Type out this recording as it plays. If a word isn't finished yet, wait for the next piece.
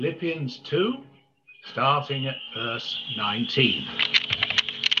Philippians 2, starting at verse 19.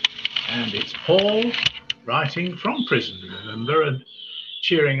 And it's Paul writing from prison, remember, and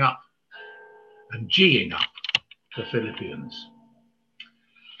cheering up and geeing up the Philippians.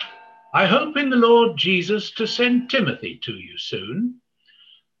 I hope in the Lord Jesus to send Timothy to you soon,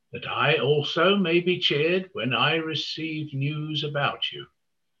 that I also may be cheered when I receive news about you.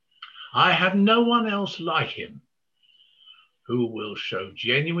 I have no one else like him who will show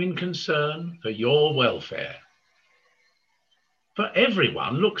genuine concern for your welfare. For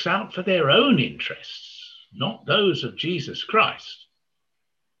everyone looks out for their own interests, not those of Jesus Christ.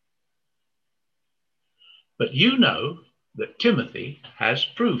 But you know that Timothy has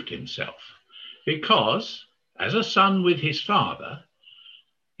proved himself, because, as a son with his father,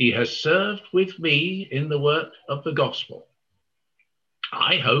 he has served with me in the work of the gospel.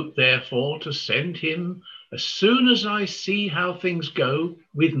 I hope, therefore, to send him as soon as I see how things go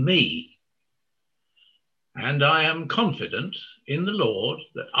with me. And I am confident in the Lord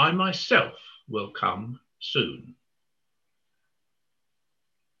that I myself will come soon.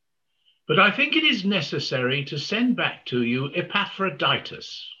 But I think it is necessary to send back to you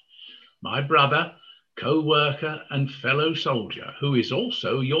Epaphroditus, my brother, co-worker and fellow soldier, who is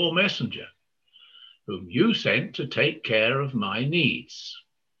also your messenger, whom you sent to take care of my needs.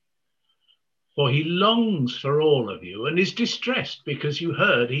 For he longs for all of you and is distressed because you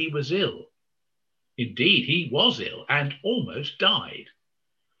heard he was ill. Indeed, he was ill and almost died.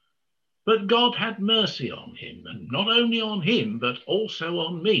 But God had mercy on him, and not only on him, but also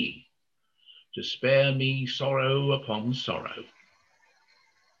on me, to spare me sorrow upon sorrow.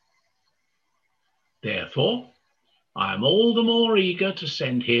 Therefore, I am all the more eager to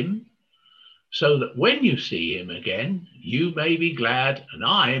send him, so that when you see him again, you may be glad and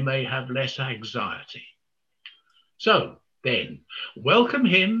I may have less anxiety. So then, welcome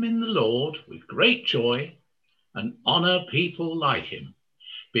him in the Lord with great joy and honor people like him,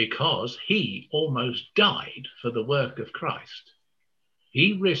 because he almost died for the work of Christ.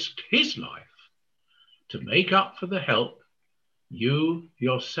 He risked his life to make up for the help you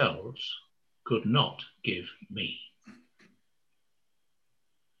yourselves could not give me.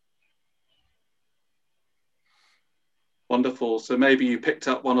 Wonderful. So maybe you picked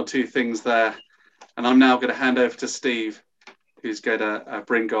up one or two things there, and I'm now going to hand over to Steve, who's going to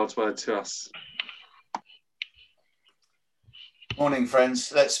bring God's word to us. Morning,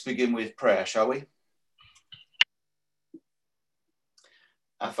 friends. Let's begin with prayer, shall we?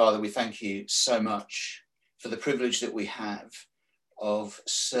 Our Father, we thank you so much for the privilege that we have of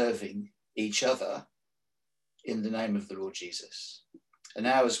serving each other in the name of the Lord Jesus. And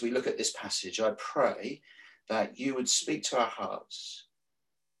now, as we look at this passage, I pray that you would speak to our hearts,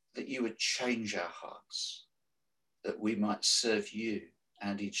 that you would change our hearts, that we might serve you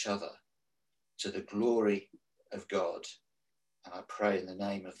and each other to the glory of God. And I pray in the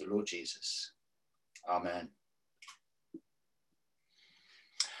name of the Lord Jesus. Amen.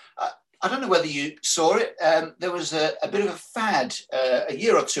 I don't know whether you saw it. There was a bit of a fad a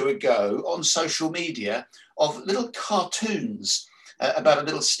year or two ago on social media of little cartoons about a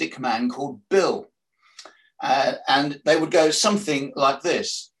little stick man called Bill. And they would go something like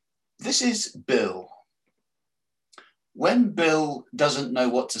this. This is Bill. When Bill doesn't know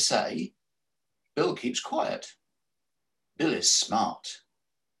what to say, Bill keeps quiet. Bill is smart.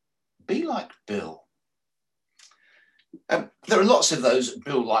 Be like Bill. There are lots of those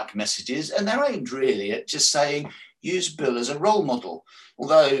Bill-like messages, and they're aimed really at just saying, use Bill as a role model.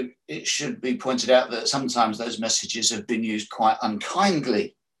 Although it should be pointed out that sometimes those messages have been used quite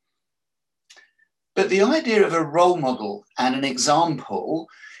unkindly. But the idea of a role model and an example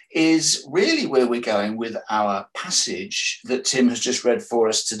is really where we're going with our passage that Tim has just read for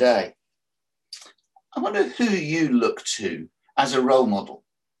us today. I wonder who you look to as a role model.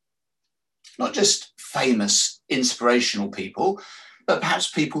 Not just famous, inspirational people, but perhaps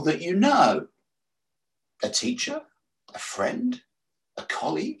people that you know. A teacher, a friend, a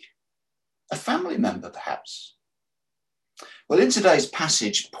colleague, a family member, perhaps. Well, in today's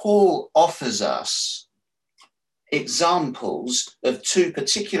passage, Paul offers us examples of two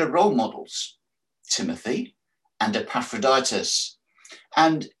particular role models, Timothy and Epaphroditus.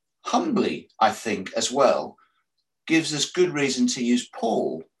 And humbly, I think, as well, gives us good reason to use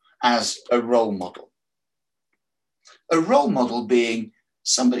Paul as a role model. A role model being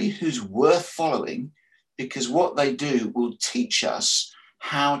somebody who's worth following because what they do will teach us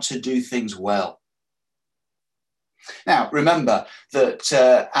how to do things well. Now, remember that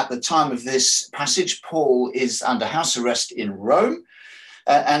at the time of this passage, Paul is under house arrest in Rome,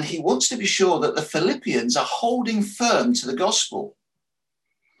 and he wants to be sure that the Philippians are holding firm to the gospel.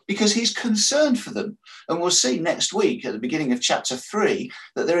 because he's concerned for them. And we'll see next week at the beginning of chapter 3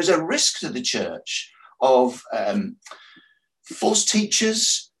 that there is a risk to the church of false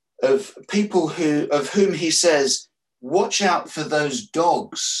teachers, of people of whom he says, watch out for those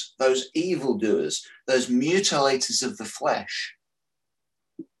dogs, those evildoers, those mutilators of the flesh.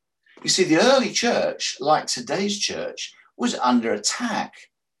 You see, the early church, like today's church, was under attack.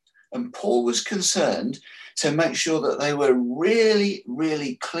 And Paul was concerned to make sure that they were really,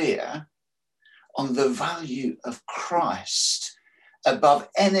 really clear on the value of Christ above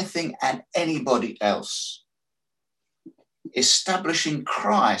anything and anybody else. Establishing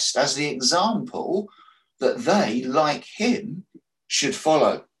Christ as the example that they, like him, should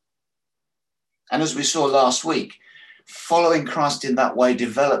follow. And as we saw last week, following Christ in that way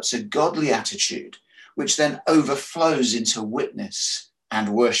develops a godly attitude, which then overflows into witness and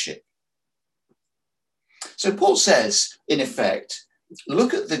worship. So Paul says, in effect,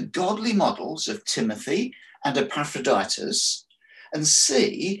 look at the godly models of Timothy and Epaphroditus and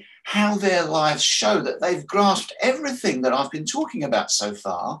see how their lives show that they've grasped everything that I've been talking about so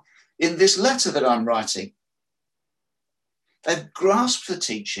far in this letter that I'm writing. They've grasped the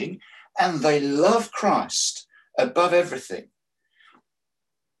teaching and they love Christ above everything.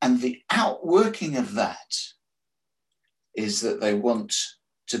 And the outworking of that is that they want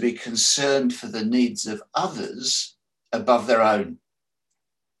to be concerned for the needs of others above their own.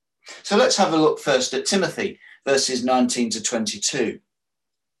 So let's have a look first at Timothy, verses 19 to 22.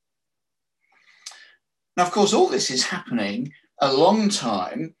 Now, of course, all this is happening a long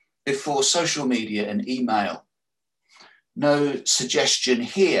time before social media and email. No suggestion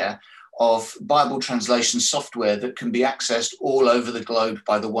here of Bible translation software that can be accessed all over the globe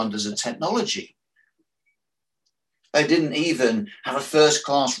by the wonders of technology. They didn't even have a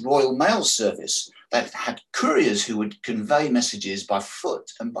first-class Royal Mail service that had couriers who would convey messages by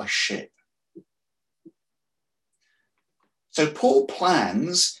foot and by ship. So Paul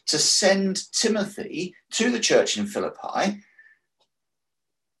plans to send Timothy to the church in Philippi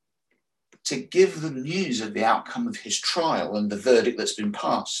to give them news of the outcome of his trial and the verdict that's been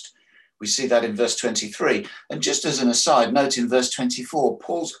passed. We see that in verse 23. And just as an aside, note in verse 24,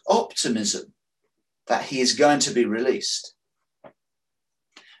 Paul's optimism that he is going to be released.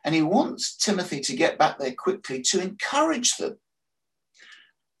 And he wants Timothy to get back there quickly to encourage them.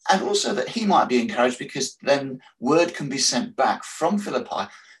 And also that he might be encouraged because then word can be sent back from Philippi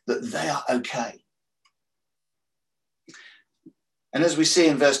that they are okay. And as we see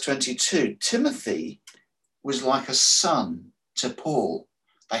in verse 22, Timothy was like a son to Paul.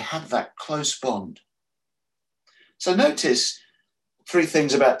 They had that close bond. So notice three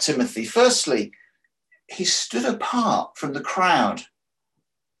things about Timothy. Firstly, he stood apart from the crowd.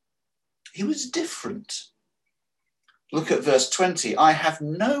 He was different. Look at verse 20. I have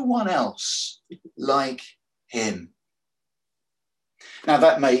no one else like him. Now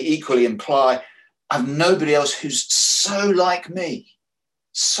that may equally imply I have nobody else who's so like me,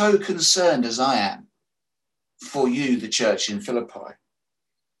 so concerned as I am for you, the church in Philippi.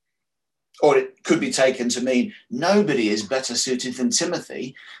 Or it could be taken to mean nobody is better suited than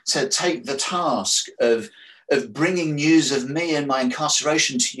Timothy to take the task of bringing news of me and my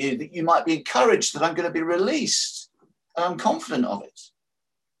incarceration to you, that you might be encouraged that I'm going to be released. And I'm confident of it.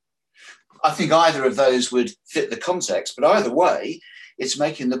 I think either of those would fit the context, but either way, it's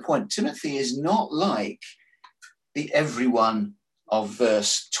making the point. Timothy is not like the everyone of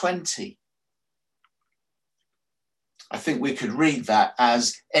verse 20. I think we could read that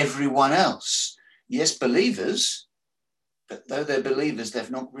as everyone else. Yes, believers, but though they're believers, they've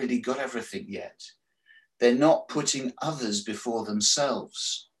not really got everything yet. They're not putting others before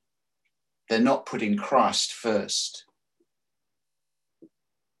themselves. They're not putting Christ first.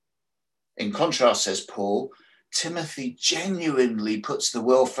 In contrast, says Paul, Timothy genuinely puts the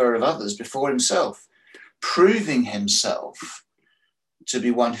welfare of others before himself, proving himself to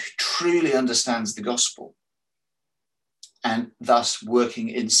be one who truly understands the gospel and thus working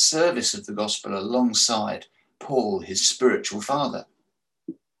in service of the gospel alongside Paul, his spiritual father.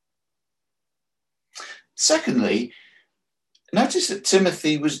 Secondly, notice that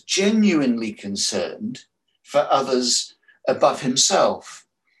Timothy was genuinely concerned for others above himself.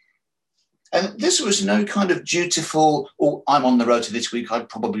 And this was no kind of dutiful, oh, I'm on the road to this week, I'd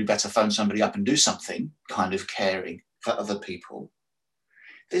probably better phone somebody up and do something kind of caring for other people.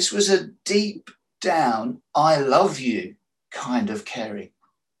 This was a deep down, I love you kind of caring.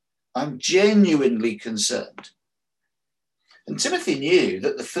 I'm genuinely concerned. And Timothy knew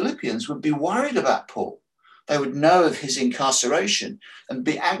that the Philippians would be worried about Paul. They would know of his incarceration and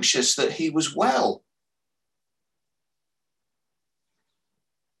be anxious that he was well.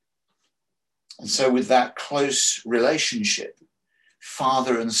 And so with that close relationship,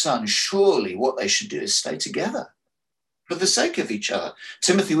 father and son, surely what they should do is stay together for the sake of each other.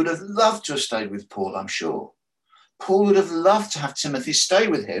 Timothy would have loved to have stayed with Paul, I'm sure. Paul would have loved to have Timothy stay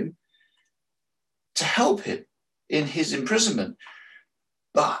with him to help him in his imprisonment.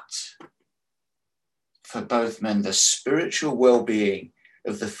 But for both men, the spiritual well-being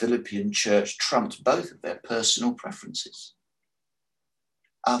of the Philippian church trumped both of their personal preferences.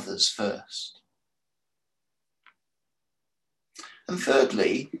 Others first. And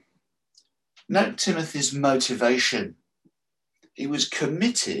thirdly, note Timothy's motivation. He was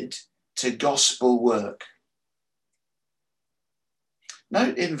committed to gospel work.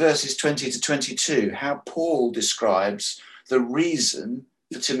 Note in verses 20 to 22 how Paul describes the reason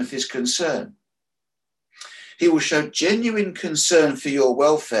for Timothy's concern. He will show genuine concern for your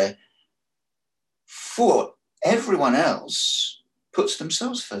welfare, for everyone else puts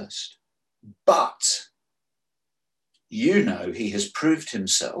themselves first. But you know he has proved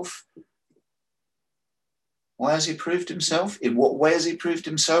himself. Why has he proved himself? In what way has he proved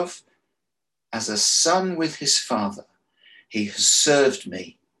himself? As a son with his father, he has served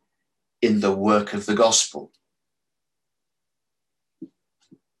me in the work of the gospel.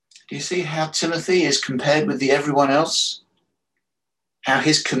 Do you see how Timothy is compared with everyone else? How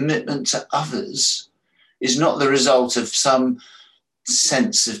his commitment to others is not the result of some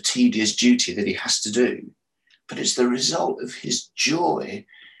sense of tedious duty that he has to do, but it's the result of his joy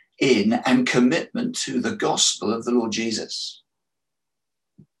in and commitment to the gospel of the Lord Jesus.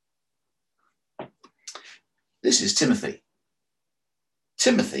 This is Timothy.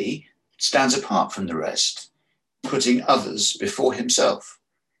 Timothy stands apart from the rest, putting others before himself,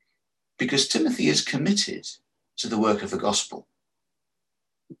 because Timothy is committed to the work of the gospel.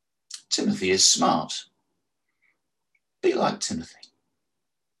 Timothy is smart. Be like Timothy.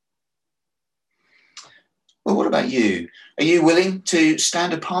 Well, what about you? Are you willing to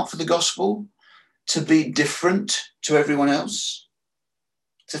stand apart for the gospel, to be different to everyone else,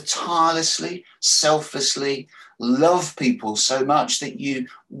 to tirelessly, selflessly love people so much that you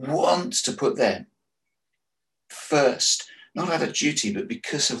want to put them first, not out of duty, but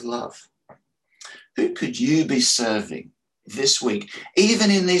because of love? Who could you be serving this week, even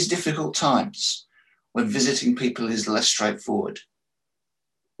in these difficult times when visiting people is less straightforward,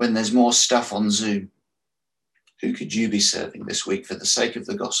 when there's more stuff on Zoom? Who could you be serving this week for the sake of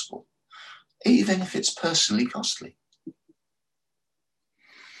the gospel, even if it's personally costly?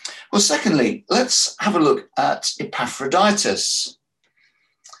 Well, secondly, let's have a look at Epaphroditus.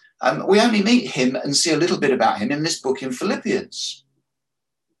 We only meet him and see a little bit about him in this book in Philippians.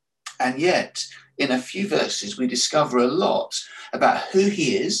 And yet, in a few verses, we discover a lot about who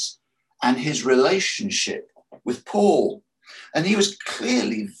he is and his relationship with Paul. And he was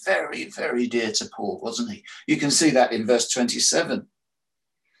clearly very, very dear to Paul, wasn't he? You can see that in verse 27.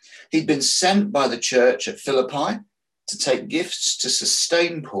 He'd been sent by the church at Philippi to take gifts to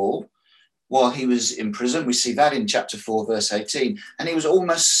sustain Paul while he was in prison. We see that in chapter 4, verse 18. And he was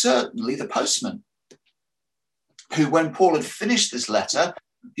almost certainly the postman who, when Paul had finished this letter,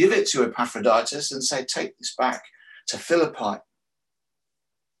 give it to Epaphroditus and say, take this back to Philippi.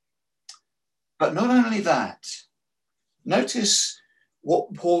 But not only that, notice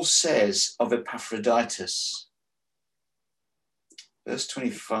what Paul says of Epaphroditus. Verse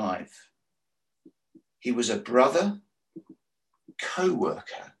 25. He was a brother,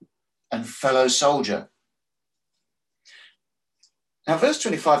 co-worker, and fellow soldier. Now, verse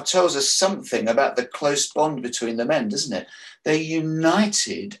 25 tells us something about the close bond between the men, doesn't it? They're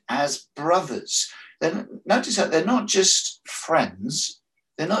united as brothers. Notice that they're not just friends,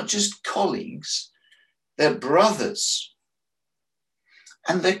 they're not just colleagues, they're brothers.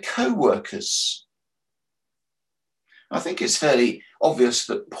 And they're co-workers. I think it's fairly obvious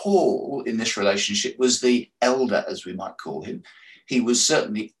that Paul, in this relationship, was the elder, as we might call him. He was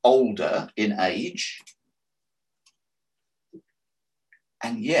certainly older in age.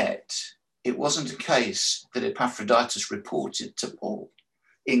 And yet, it wasn't a case that Epaphroditus reported to Paul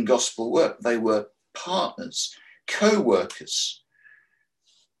in gospel work. They were partners, co-workers,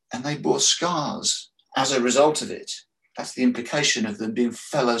 and they bore scars as a result of it. That's the implication of them being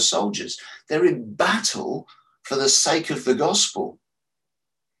fellow soldiers. They're in battle for the sake of the gospel.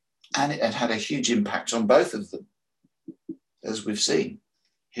 And it had a huge impact on both of them, as we've seen.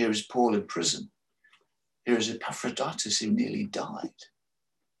 Here is Paul in prison. Here is Epaphroditus who nearly died.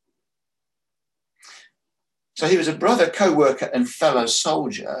 So he was a brother, co-worker, and fellow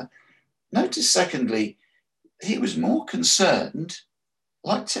soldier. Notice, secondly, he was more concerned,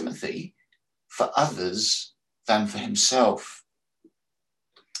 like Timothy, for others than for himself.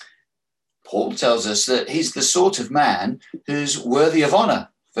 Paul tells us that he's the sort of man who's worthy of honor,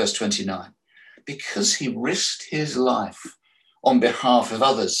 verse 29, because he risked his life on behalf of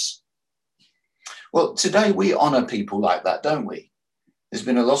others. Well, today we honor people like that, don't we? There's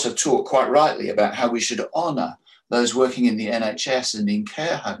been a lot of talk, quite rightly, about how we should honor those working in the NHS and in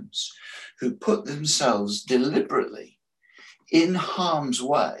care homes who put themselves deliberately in harm's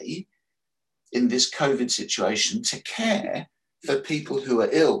way in this COVID situation to care for people who are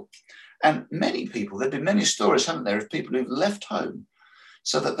ill. And many people, there have been many stories, haven't there, of people who've left home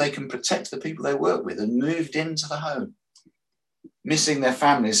so that they can protect the people they work with and moved into the home, missing their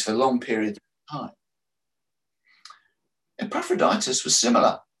families for long periods of time. Epaphroditus was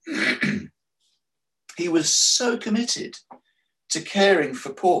similar. He was so committed to caring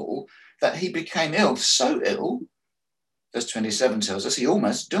for Paul that he became ill, so ill, verse 27 tells us, he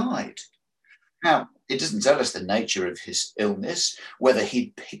almost died. Now, it doesn't tell us the nature of his illness, whether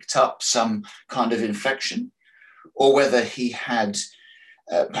he picked up some kind of infection or whether he had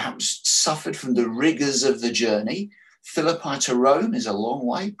perhaps suffered from the rigors of the journey. Philippi to Rome is a long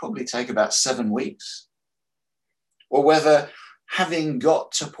way, probably take about 7 weeks. Or whether, having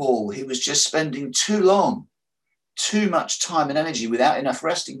got to Paul, he was just spending too much time and energy without enough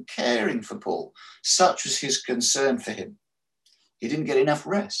rest in caring for Paul. Such was his concern for him. He didn't get enough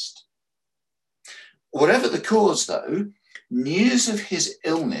rest. Whatever the cause, though, news of his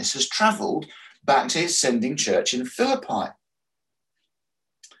illness has travelled back to his sending church in Philippi.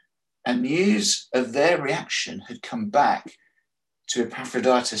 And news of their reaction had come back to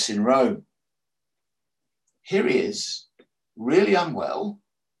Epaphroditus in Rome. Here he is, really unwell,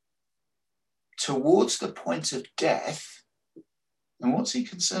 towards the point of death. And what's he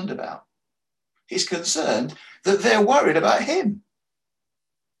concerned about? He's concerned that they're worried about him.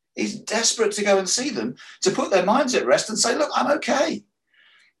 He's desperate to go and see them, to put their minds at rest and say, look, I'm okay.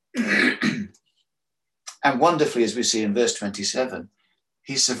 And wonderfully, as we see in verse 27,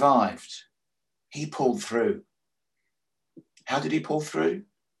 he survived. He pulled through. How did he pull through?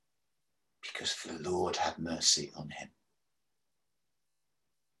 Because the Lord had mercy on him.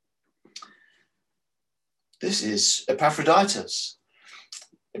 This is Epaphroditus.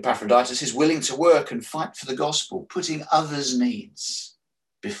 Epaphroditus is willing to work and fight for the gospel, putting others' needs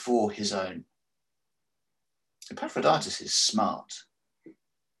before his own. Epaphroditus is smart.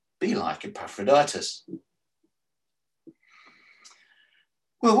 Be like Epaphroditus.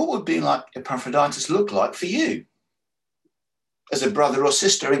 Well, what would being like Epaphroditus look like for you? As a brother or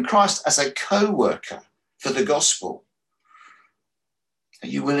sister in Christ, as a co-worker for the gospel? Are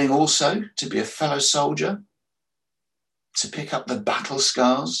you willing also to be a fellow soldier, to pick up the battle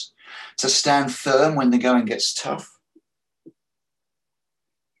scars, to stand firm when the going gets tough?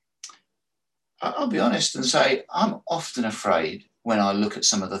 I'll be honest and say I'm often afraid when I look at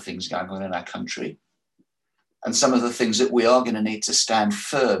some of the things going on in our country and some of the things that we are going to need to stand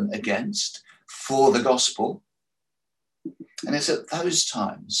firm against for the gospel. And it's at those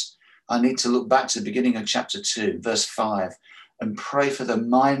times I need to look back to the beginning of chapter 2, verse 5, and pray for the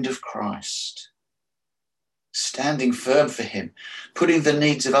mind of Christ, standing firm for him, putting the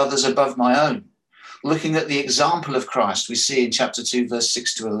needs of others above my own, looking at the example of Christ we see in chapter 2, verse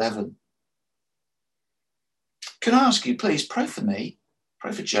 6 to 11. Can I ask you, please pray for me,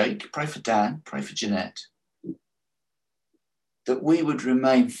 pray for Jake, pray for Dan, pray for Jeanette, that we would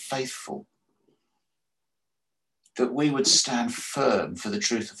remain faithful, that we would stand firm for the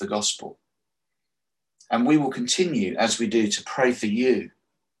truth of the gospel. And we will continue, as we do, to pray for you.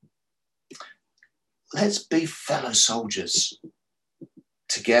 Let's be fellow soldiers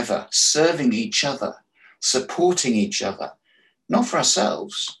together, serving each other, supporting each other, not for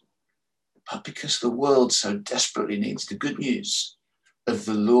ourselves, but because the world so desperately needs the good news of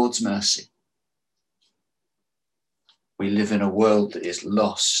the Lord's mercy. We live in a world that is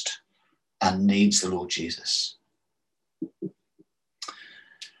lost and needs the Lord Jesus.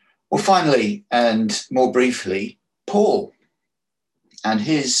 Well, finally, and more briefly, Paul and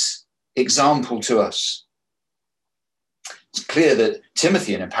his example to us. It's clear that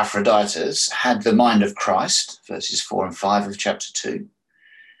Timothy and Epaphroditus had the mind of Christ, verses 4 and 5 of chapter 2.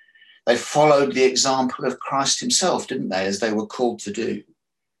 They followed the example of Christ himself, didn't they, as they were called to do.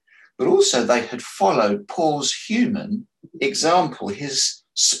 But also they had followed Paul's human example, his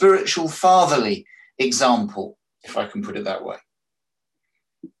spiritual fatherly example, if I can put it that way.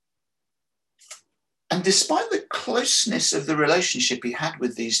 And despite the closeness of the relationship he had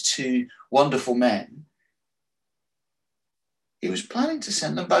with these two wonderful men, he was planning to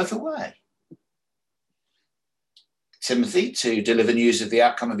send them both away. Timothy to deliver news of the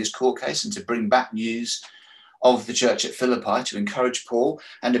outcome of his court case and to bring back news of the church at Philippi to encourage Paul,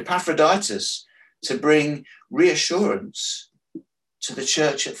 and Epaphroditus to bring reassurance to the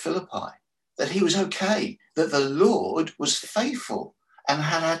church at Philippi that he was okay, that the Lord was faithful and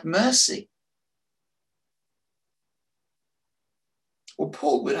had mercy. Well,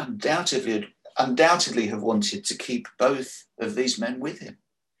 Paul would undoubtedly have wanted to keep both of these men with him,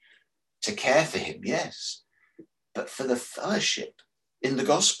 to care for him, yes, but for the fellowship in the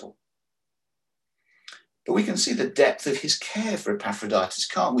gospel. But we can see the depth of his care for Epaphroditus,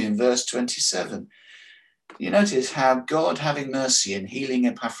 can't we, in verse 27? You notice how God, having mercy and healing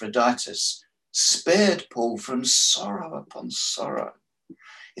Epaphroditus, spared Paul from sorrow upon sorrow.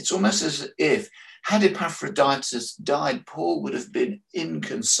 It's almost as if, had Epaphroditus died, Paul would have been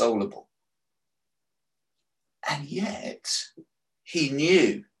inconsolable. And yet, he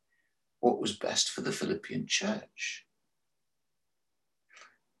knew what was best for the Philippian church.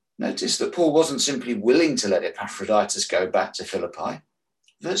 Notice that Paul wasn't simply willing to let Epaphroditus go back to Philippi.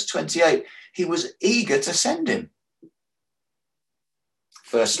 Verse 28, he was eager to send him.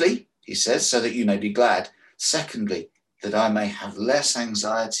 Firstly, he says, so that you may be glad. Secondly, that I may have less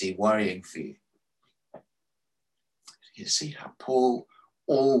anxiety worrying for you. You see how Paul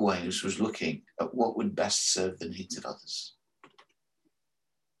always was looking at what would best serve the needs of others.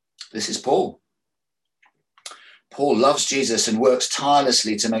 This is Paul. Paul loves Jesus and works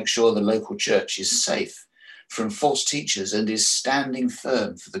tirelessly to make sure the local church is safe from false teachers and is standing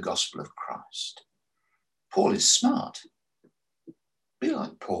firm for the gospel of Christ. Paul is smart. Be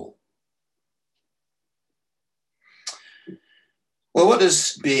like Paul. Well, what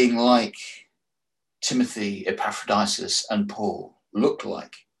does being like Timothy, Epaphroditus, and Paul look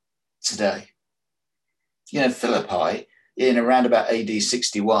like today? You know, Philippi, in around about AD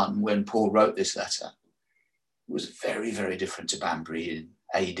 61, when Paul wrote this letter, was very, very different to Banbury in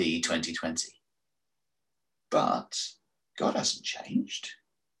AD 2020. But God hasn't changed.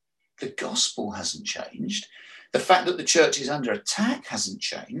 The gospel hasn't changed. The fact that the church is under attack hasn't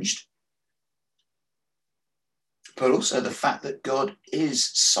changed. But also the fact that God is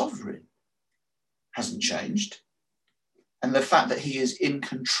sovereign hasn't changed. And the fact that he is in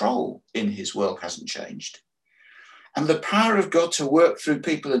control in his world hasn't changed. And the power of God to work through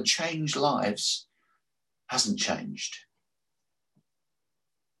people and change lives hasn't changed.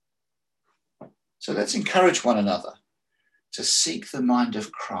 So let's encourage one another to seek the mind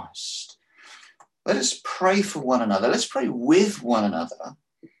of Christ. Let us pray for one another. Let's pray with one another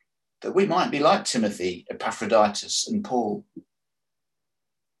that we might be like Timothy, Epaphroditus, and Paul.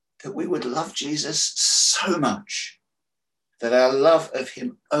 That we would love Jesus so much that our love of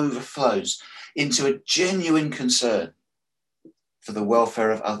him overflows into a genuine concern for the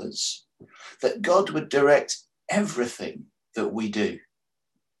welfare of others. That God would direct everything that we do,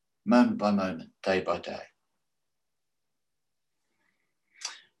 moment by moment, day by day.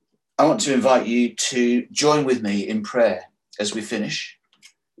 I want to invite you to join with me in prayer as we finish,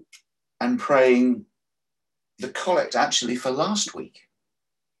 and praying the collect actually for last week.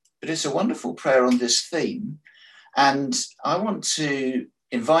 But it's a wonderful prayer on this theme, and I want to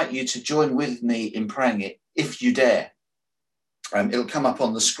invite you to join with me in praying it if you dare. It'll come up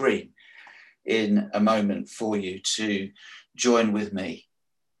on the screen in a moment for you to join with me.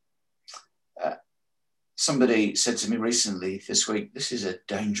 Somebody said to me recently this week, this is a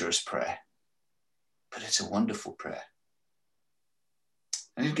dangerous prayer, but it's a wonderful prayer.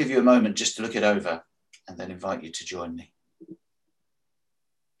 I'm going to give you a moment just to look it over and then invite you to join me.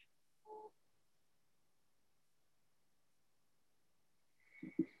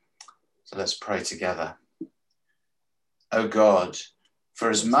 So let's pray together. O God, for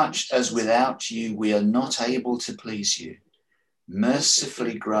as much as without you we are not able to please you,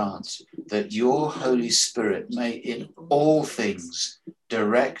 mercifully grant that your Holy Spirit may in all things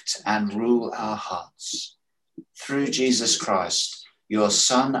direct and rule our hearts. Through Jesus Christ, your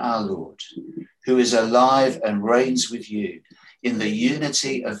Son, our Lord, who is alive and reigns with you in the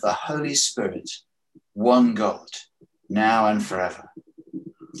unity of the Holy Spirit, one God, now and forever.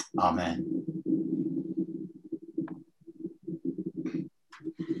 Amen.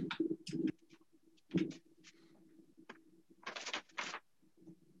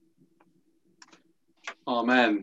 Amen.